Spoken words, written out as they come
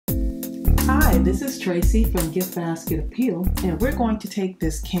This is Tracey from GiftBasketAppeal, and we're going to take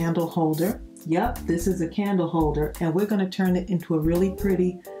this candle holder. Yep, this is a candle holder, and we're going to turn it into a really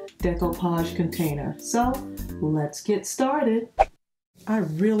pretty decoupage container. So let's get started. I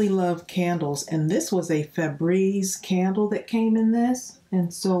really love candles, and this was a Febreeze candle that came in this.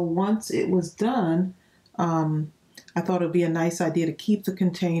 And so once it was done, I thought it would be a nice idea to keep the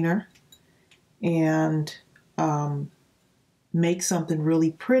container and make something really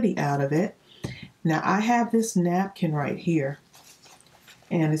pretty out of it. Now I have this napkin right here,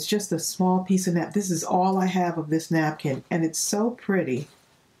 and it's just a small piece of napkin. This is all I have of this napkin, and it's so pretty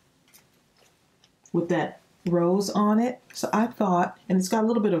with that rose on it. So I thought, and it's got a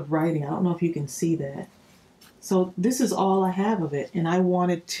little bit of writing, I don't know if you can see that. So this is all I have of it, and I didn't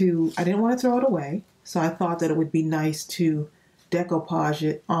want to throw it away, so I thought that it would be nice to decoupage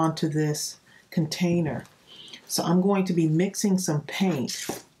it onto this container. So I'm going to be mixing some paint,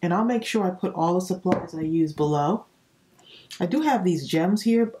 and I'll make sure I put all the supplies I use below. I do have these gems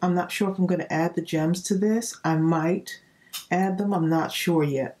here. I'm not sure if I'm going to add the gems to this. I might add them. I'm not sure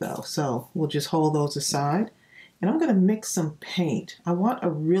yet though, so we'll just hold those aside. And I'm going to mix some paint. I want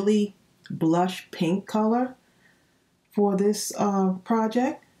a really blush pink color for this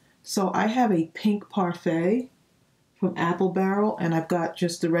project. So I have a pink Parfait from Apple Barrel, and I've got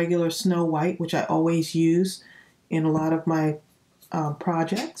just the regular Snow White, which I always use in a lot of my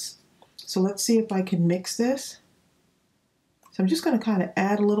projects. So let's see if I can mix this. So I'm just going to kind of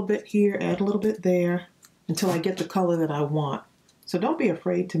add a little bit here, add a little bit there, until I get the color that I want. So don't be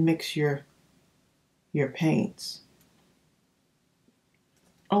afraid to mix your paints.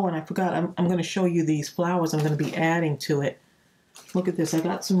 Oh, and I forgot, I'm going to show you these flowers I'm going to be adding to it. Look at this, I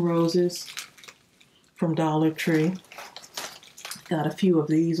got some roses from Dollar Tree. Got a few of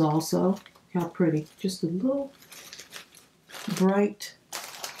these also. How pretty. Just a little bright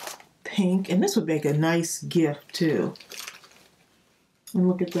pink, and this would make a nice gift too. And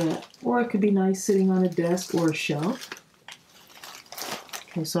look at that. Or it could be nice sitting on a desk or a shelf.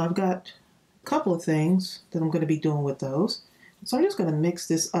 Okay, so I've got a couple of things that I'm going to be doing with those. So I'm just going to mix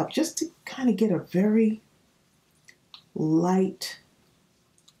this up just to kind of get a very light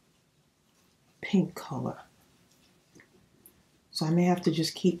pink color. So I may have to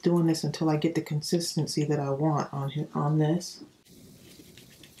just keep doing this until I get the consistency that I want on this.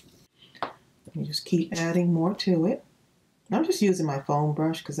 Let me just keep adding more to it. I'm just using my foam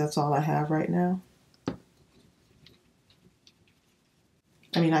brush because that's all I have right now.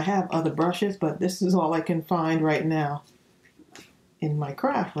 I mean, I have other brushes, but this is all I can find right now in my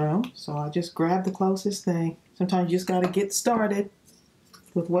craft room. So I just grab the closest thing. Sometimes you just got to get started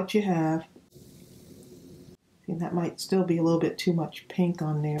with what you have. And that might still be a little bit too much pink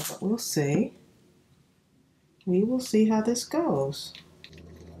on there, but we'll see. We will see how this goes.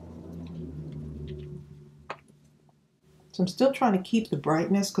 So I'm still trying to keep the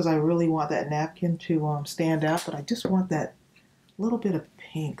brightness because I really want that napkin to stand out, but I just want that little bit of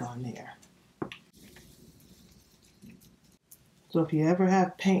pink on there. So if you ever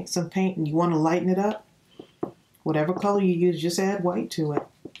have some paint and you want to lighten it up, whatever color you use, just add white to it.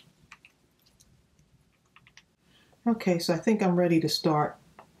 Okay, so I think I'm ready to start.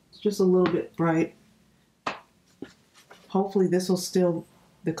 It's just a little bit bright. Hopefully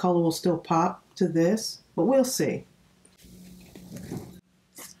the color will still pop to this, but we'll see.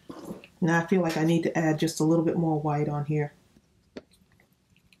 Now I feel like I need to add just a little bit more white on here.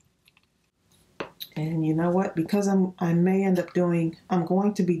 And you know what? Because I'm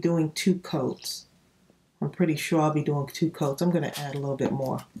going to be doing 2 coats. I'm pretty sure I'll be doing 2 coats. I'm going to add a little bit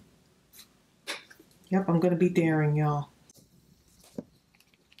more. Yep, I'm going to be daring, y'all.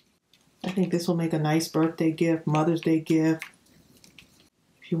 I think this will make a nice birthday gift, Mother's Day gift.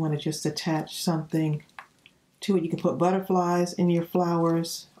 If you want to just attach something to it, you can put butterflies in your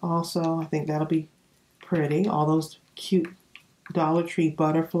flowers also. I think that'll be pretty. All those cute Dollar Tree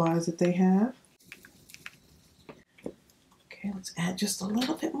butterflies that they have. Okay, let's add just a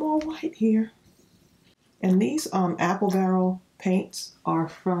little bit more white here. And these Apple Barrel paints are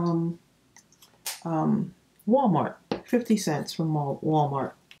from Walmart. 50 cents from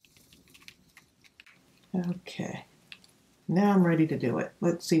Walmart. Okay. Now I'm ready to do it.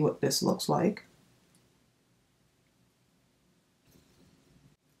 Let's see what this looks like.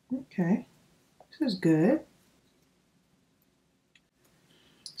 Okay. This is good.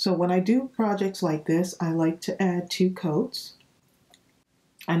 So when I do projects like this, I like to add 2 coats.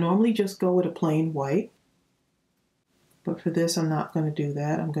 I normally just go with a plain white, but for this I'm not going to do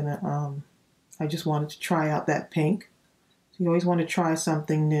that. I'm going to, I just wanted to try out that pink. So you always want to try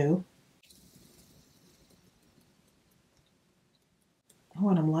something new. Oh,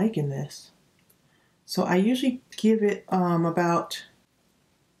 and I'm liking this. So I usually give it about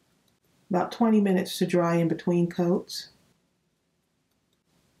 20 minutes to dry in between coats.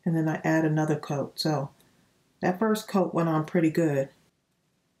 And then I add another coat. So that first coat went on pretty good.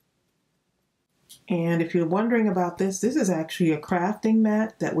 And if you're wondering about this is actually a crafting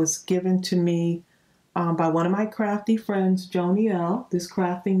mat that was given to me by one of my crafty friends, Joni L. This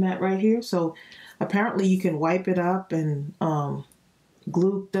crafting mat right here. So apparently you can wipe it up and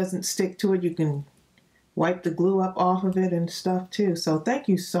glue doesn't stick to it. You can wipe the glue up off of it and stuff too. So thank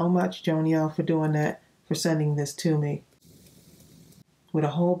you so much, Joni L, for doing that, for sending this to me with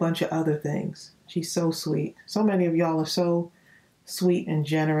a whole bunch of other things. She's so sweet. So many of y'all are so sweet and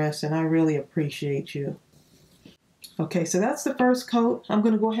generous, and I really appreciate you. Okay, so that's the first coat. I'm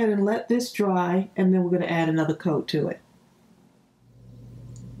going to go ahead and let this dry, and then we're going to add another coat to it.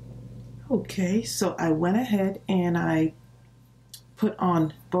 Okay, so I went ahead and I put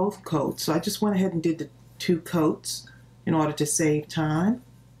on both coats. So I just went ahead and did the 2 coats in order to save time.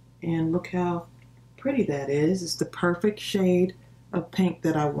 And look how pretty that is. It's the perfect shade of pink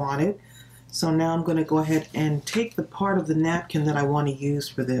that I wanted. So now I'm going to go ahead and take the part of the napkin that I want to use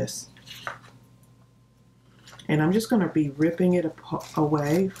for this. And I'm just going to be ripping it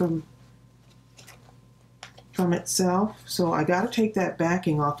away from itself. So I got to take that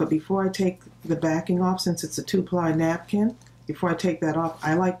backing off. But before I take the backing off, since it's a 2-ply napkin, before I take that off,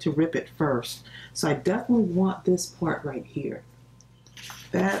 I like to rip it first. So I definitely want this part right here.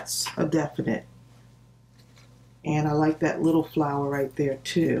 That's a definite. And I like that little flower right there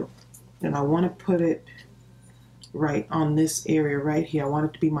too. And I want to put it right on this area right here. I want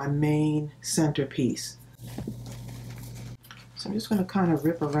it to be my main centerpiece. So I'm just going to kind of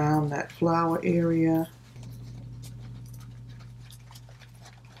rip around that flower area.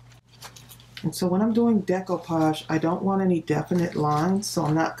 And so when I'm doing decoupage, I don't want any definite lines, so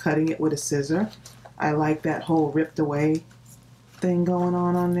I'm not cutting it with a scissor. I like that whole ripped away thing going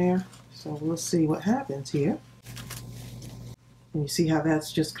on there. So we'll see what happens here. And you see how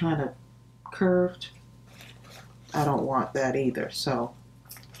that's just kind of curved? I don't want that either, so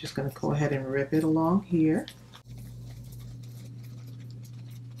I'm just going to go ahead and rip it along here.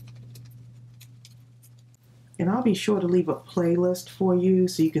 And I'll be sure to leave a playlist for you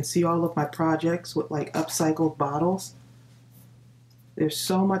so you can see all of my projects with like upcycled bottles. They're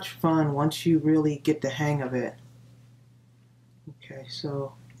so much fun once you really get the hang of it. Okay,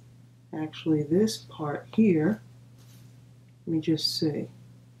 so actually this part here, let me just see.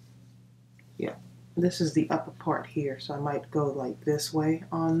 Yeah, this is the upper part here, so I might go like this way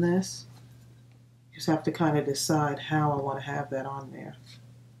on this. Just have to kind of decide how I want to have that on there.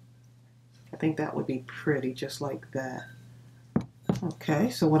 I think that would be pretty, just like that. Okay,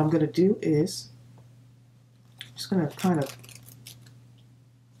 so what I'm going to do is, I'm just going to kind of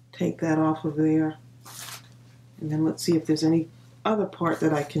take that off of there. And then let's see if there's any other part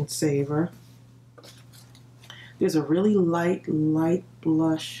that I can savor. There's a really light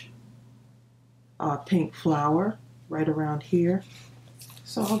blush pink flower right around here.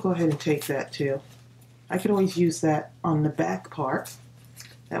 So I'll go ahead and take that too. I could always use that on the back part.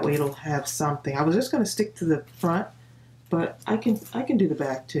 That way it'll have something. I was just going to stick to the front, but I can do the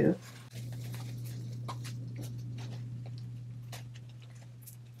back too.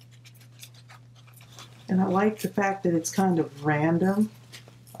 And I like the fact that it's kind of random,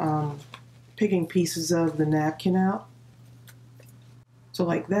 picking pieces of the napkin out. So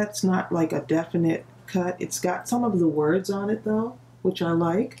like that's not like a definite cut. It's got some of the words on it though, which I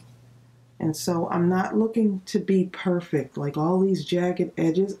like. And so I'm not looking to be perfect, like all these jagged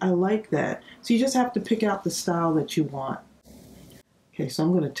edges. I like that. So you just have to pick out the style that you want. Okay, so I'm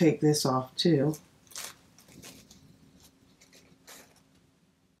going to take this off too.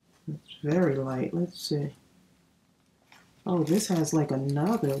 It's very light. Let's see. Oh, this has like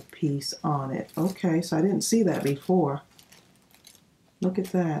another piece on it. Okay, so I didn't see that before. Look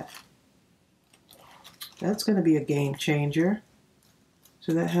at that. That's going to be a game changer.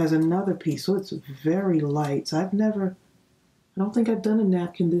 So that has another piece, so it's very light. So I don't think I've done a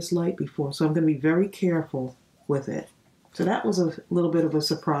napkin this light before, so I'm going to be very careful with it. So that was a little bit of a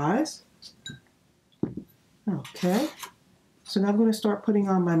surprise. Okay, so now I'm going to start putting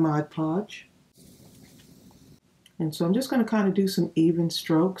on my Mod Podge. And so I'm just going to kind of do some even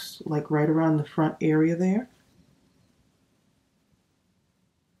strokes, like right around the front area there.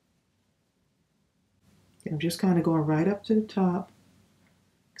 I'm just kind of going right up to the top.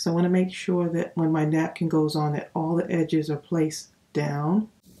 So I want to make sure that when my napkin goes on that all the edges are placed down.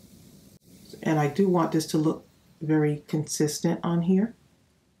 And I do want this to look very consistent on here.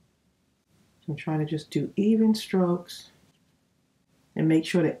 So I'm trying to just do even strokes and make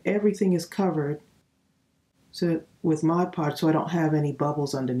sure that everything is covered so with Mod Podge so I don't have any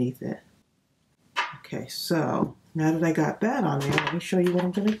bubbles underneath it. Okay, so now that I got that on there, let me show you what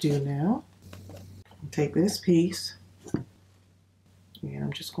I'm going to do now. Take this piece, and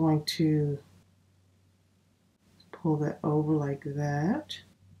I'm just going to pull that over like that.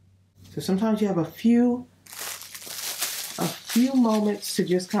 So sometimes you have a few moments to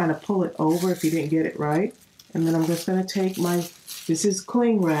just kind of pull it over if you didn't get it right. And then I'm just going to take this is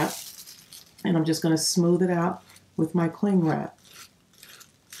cling wrap, and I'm just going to smooth it out with my cling wrap.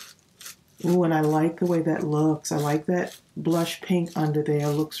 Ooh, and I like the way that looks. I like that blush pink under there.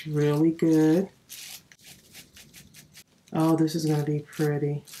 It looks really good. Oh, this is going to be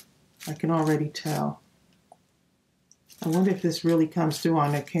pretty. I can already tell. I wonder if this really comes through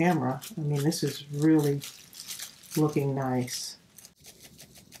on the camera. I mean, this is really looking nice.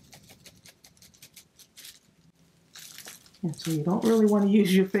 And so you don't really want to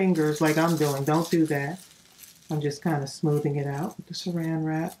use your fingers like I'm doing. Don't do that. I'm just kind of smoothing it out with the Saran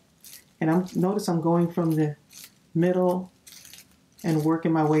wrap. And notice I'm going from the middle and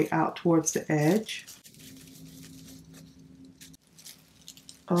working my way out towards the edge.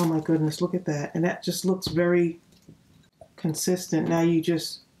 Oh my goodness, look at that. And that just looks very consistent. Now you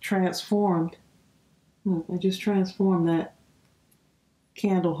just transformed, look, I just transformed that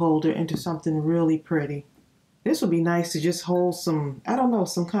candle holder into something really pretty. This would be nice to just hold some, I don't know,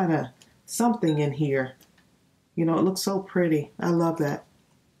 some kind of something in here. You know, it looks so pretty. I love that.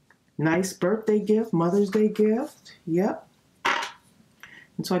 Nice birthday gift, Mother's Day gift. Yep.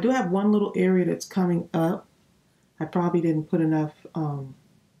 And so I do have one little area that's coming up. I probably didn't put enough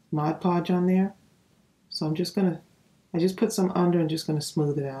Mod Podge on there. So I just put some under and just gonna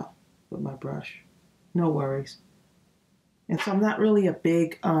smooth it out with my brush. No worries. And so I'm not really a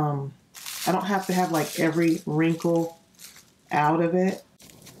big, I don't have to have like every wrinkle out of it.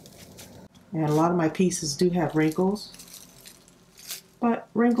 And a lot of my pieces do have wrinkles. But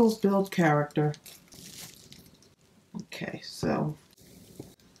wrinkles build character. Okay, so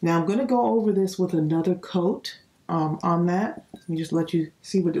now I'm going to go over this with another coat on that. Let me just let you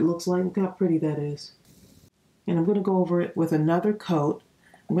see what it looks like. Look how pretty that is. And I'm going to go over it with another coat.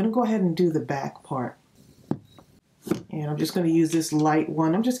 I'm going to go ahead and do the back part. And I'm just going to use this light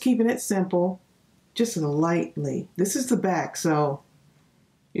one. I'm just keeping it simple, just lightly. This is the back, so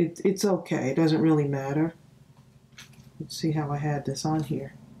it's okay. It doesn't really matter. Let's see how I had this on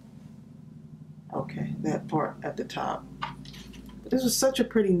here. Okay, that part at the top. But this is such a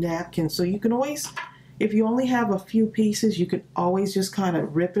pretty napkin, so you can always, if you only have a few pieces, you could always just kind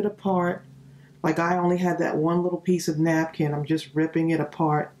of rip it apart. Like I only had that one little piece of napkin. I'm just ripping it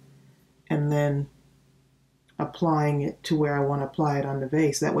apart and then applying it to where I want to apply it on the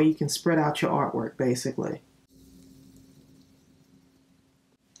vase. That way you can spread out your artwork, basically.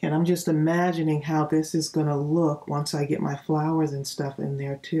 And I'm just imagining how this is going to look once I get my flowers and stuff in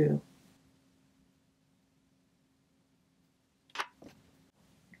there too.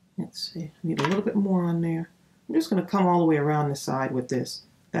 Let's see, I need a little bit more on there. I'm just going to come all the way around the side with this.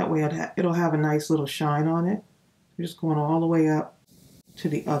 That way it'll have a nice little shine on it. I'm just going all the way up to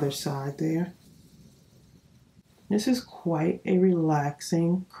the other side there. This is quite a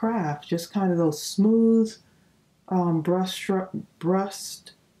relaxing craft. Just kind of those smooth brush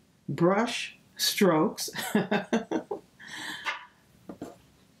strokes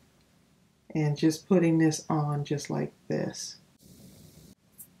and just putting this on just like this.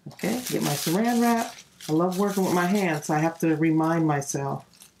 Okay, get my Saran wrap. I love working with my hands, so I have to remind myself.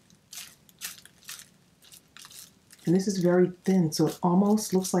 And this is very thin, so it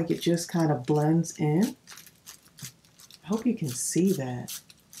almost looks like it just kind of blends in. I hope you can see that.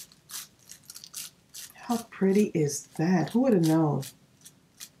 How pretty is that? Who would have known?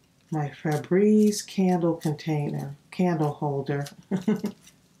 My Febreeze candle container, candle holder.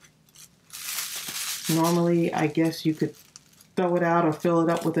 Normally, I guess you could throw it out or fill it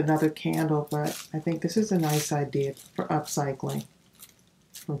up with another candle, but I think this is a nice idea for upcycling.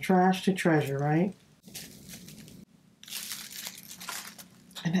 From trash to treasure, right?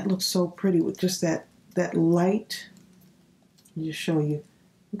 And that looks so pretty with just that light. Let me just show you.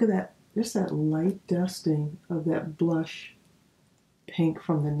 Look at that, just that light dusting of that blush pink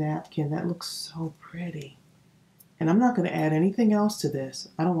from the napkin. That looks so pretty. And I'm not going to add anything else to this.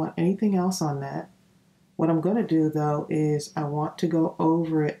 I don't want anything else on that. What I'm going to do though is I want to go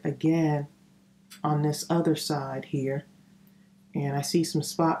over it again on this other side here. And I see some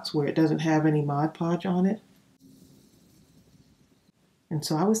spots where it doesn't have any Mod Podge on it. And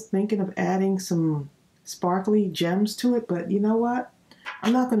so I was thinking of adding some sparkly gems to it, but you know what?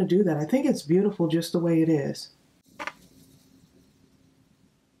 I'm not going to do that. I think it's beautiful just the way it is.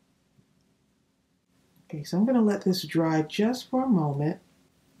 Okay, so I'm going to let this dry just for a moment.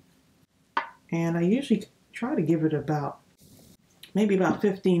 And I usually try to give it maybe about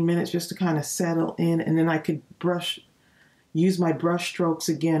 15 minutes just to kind of settle in. And then I could use my brush strokes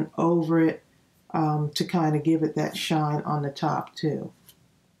again over it to kind of give it that shine on the top too.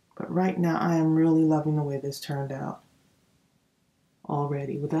 But right now I am really loving the way this turned out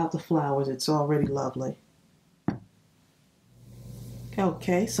already. Without the flowers, it's already lovely.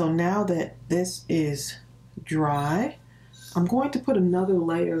 Okay, so now that this is dry, I'm going to put another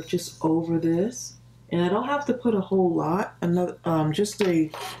layer just over this, and I don't have to put a whole lot. Another,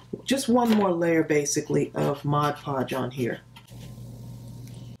 just one more layer basically of Mod Podge on here.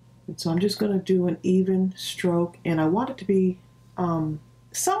 And so I'm just going to do an even stroke, and I want it to be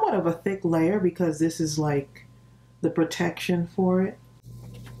somewhat of a thick layer because this is like the protection for it.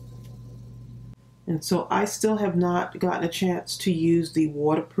 And so I still have not gotten a chance to use the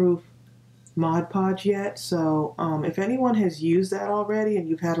waterproof Mod Podge yet. So if anyone has used that already and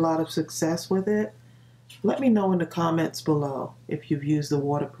you've had a lot of success with it, let me know in the comments below if you've used the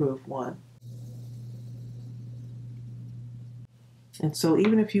waterproof one. And so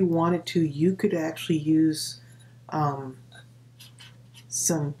even if you wanted to, you could actually use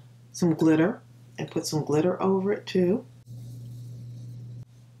some glitter and put some glitter over it too.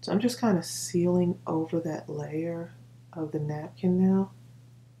 So I'm just kind of sealing over that layer of the napkin now.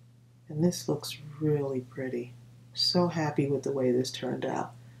 And this looks really pretty. So happy with the way this turned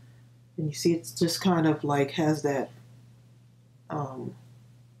out. And you see it's just kind of like has that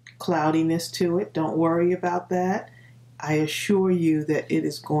cloudiness to it. Don't worry about that. I assure you that it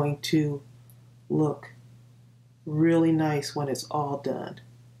is going to look really nice when it's all done.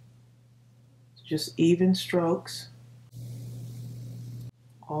 Just even strokes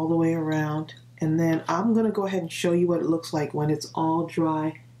all the way around, and then I'm going to go ahead and show you what it looks like when it's all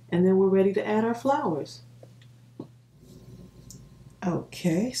dry, and then we're ready to add our flowers.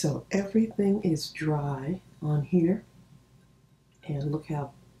 Okay, so everything is dry on here, and look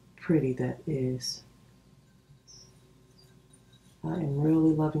how pretty that is. I am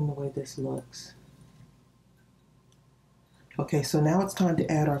really loving the way this looks. Okay, so now it's time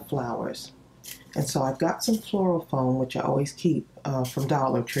to add our flowers. And so I've got some floral foam, which I always keep from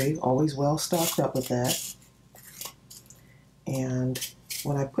Dollar Tree, always well stocked up with that. And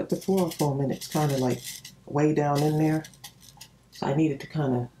when I put the floral foam in, it's kind of like way down in there. So I need it to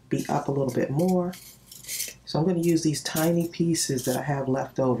kind of be up a little bit more. So I'm going to use these tiny pieces that I have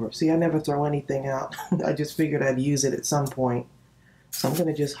left over. See, I never throw anything out. I just figured I'd use it at some point. So I'm going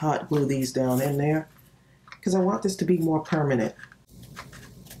to just hot glue these down in there because I want this to be more permanent.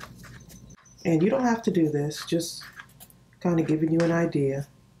 And you don't have to do this, just kind of giving you an idea.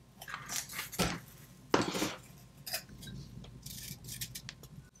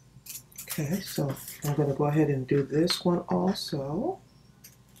 Okay, so I'm going to go ahead and do this one also.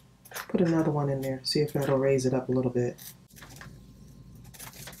 Put another one in there, see if that'll raise it up a little bit.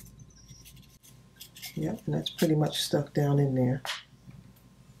 Yep, and that's pretty much stuck down in there.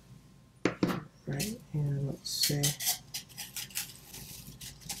 Right, and let's see.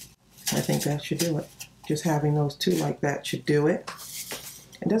 I think that should do it. Just having those two like that should do it.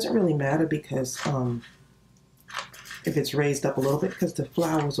 It doesn't really matter because if it's raised up a little bit, because the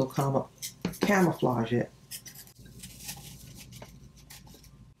flowers will come up, camouflage it.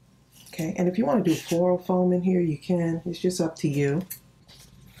 Okay, and if you want to do floral foam in here, you can. It's just up to you.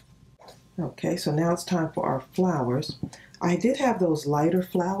 Okay, so now it's time for our flowers. I did have those lighter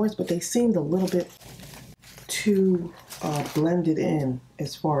flowers, but they seemed a little bit too blended in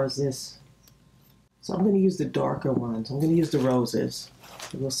as far as this. So I'm going to use the darker ones. I'm going to use the roses.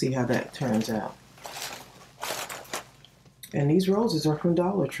 We'll see how that turns out. And these roses are from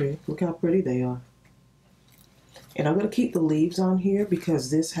Dollar Tree. Look how pretty they are. And I'm going to keep the leaves on here because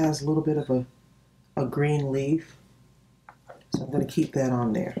this has a little bit of a green leaf. So I'm going to keep that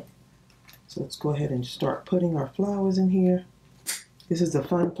on there. So let's go ahead and start putting our flowers in here. This is the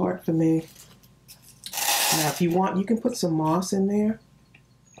fun part for me. Now, if you want, you can put some moss in there,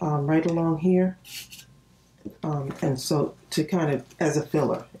 right along here. And so to kind of, as a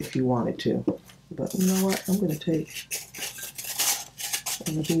filler, if you wanted to. But you know what? I'm going to take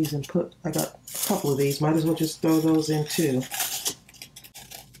one of these and put, I got a couple of these. Might as well just throw those in too.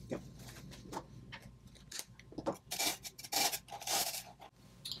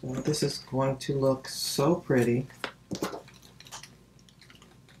 Well, this is going to look so pretty.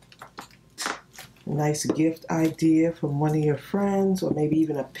 Nice gift idea from one of your friends, or maybe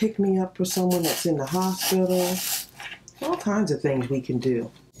even a pick-me-up for someone that's in the hospital. All kinds of things we can do.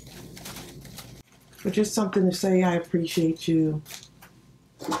 Or just something to say, I appreciate you.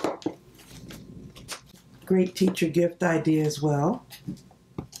 great teacher gift idea as well.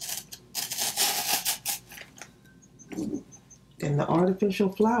 And the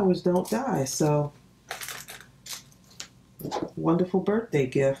artificial flowers don't die, so wonderful birthday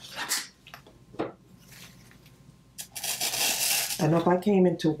gift. I know if I came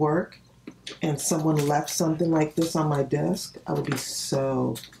into work and someone left something like this on my desk, I would be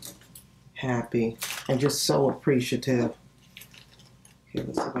so happy and just so appreciative. Okay,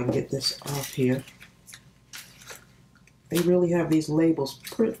 let's see if I can get this off here. They really have these labels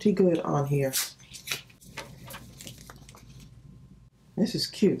pretty good on here. This is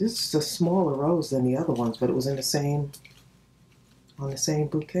cute. This is a smaller rose than the other ones, but it was in the same, on the same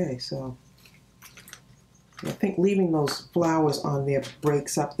bouquet, so. I think leaving those flowers on there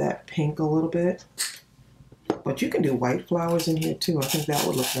breaks up that pink a little bit. But you can do white flowers in here too. I think that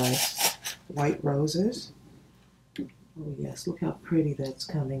would look nice. White roses. Oh yes, look how pretty that's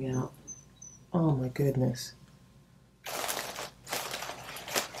coming out. Oh my goodness.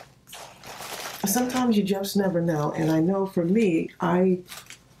 Sometimes you just never know. And I know for me, I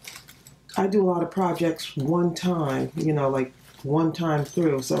do a lot of projects one time, you know, like one time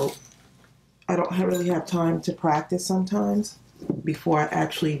through. So I don't really have time to practice sometimes before I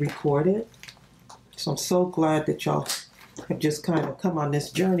actually record it. So I'm so glad that y'all have just kind of come on this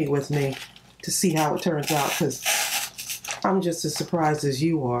journey with me to see how it turns out, because I'm just as surprised as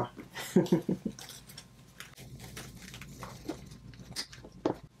you are.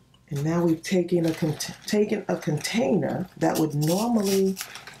 And now we've taken a container that would normally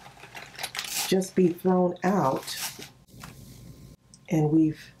just be thrown out, and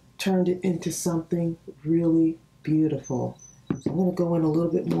we've turned it into something really beautiful. So I'm going to go in a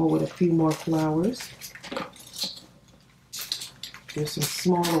little bit more with a few more flowers. There's some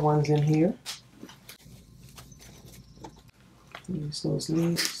smaller ones in here. Use those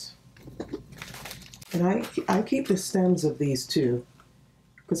leaves. And I keep the stems of these too,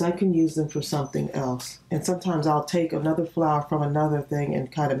 because I can use them for something else. And sometimes I'll take another flower from another thing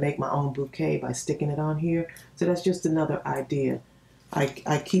and kind of make my own bouquet by sticking it on here. So that's just another idea.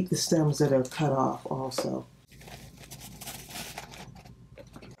 I keep the stems that are cut off also.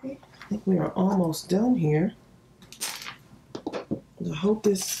 Okay, I think we are almost done here. I hope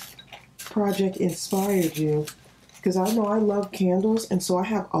this project inspired you, because I know I love candles, and so I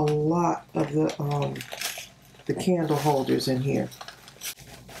have a lot of the candle holders in here.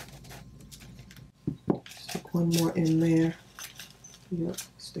 Stick one more in there. Yep,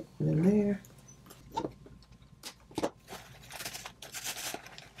 stick one in there.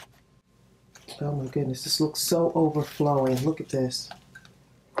 Oh my goodness, this looks so overflowing. Look at this.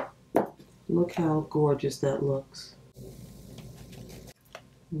 Look how gorgeous that looks.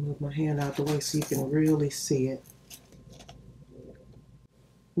 Move my hand out the way so you can really see it.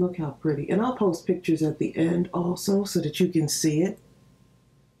 Look how pretty. And I'll post pictures at the end also so that you can see it.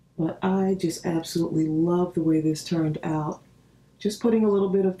 But I just absolutely love the way this turned out. Just putting a little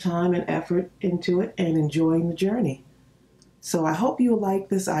bit of time and effort into it and enjoying the journey. So I hope you like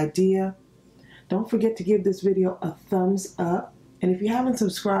this idea. Don't forget to give this video a thumbs up. And if you haven't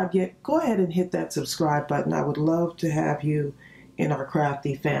subscribed yet, go ahead and hit that subscribe button. I would love to have you in our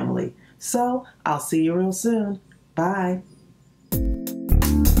crafty family. So I'll see you real soon. Bye.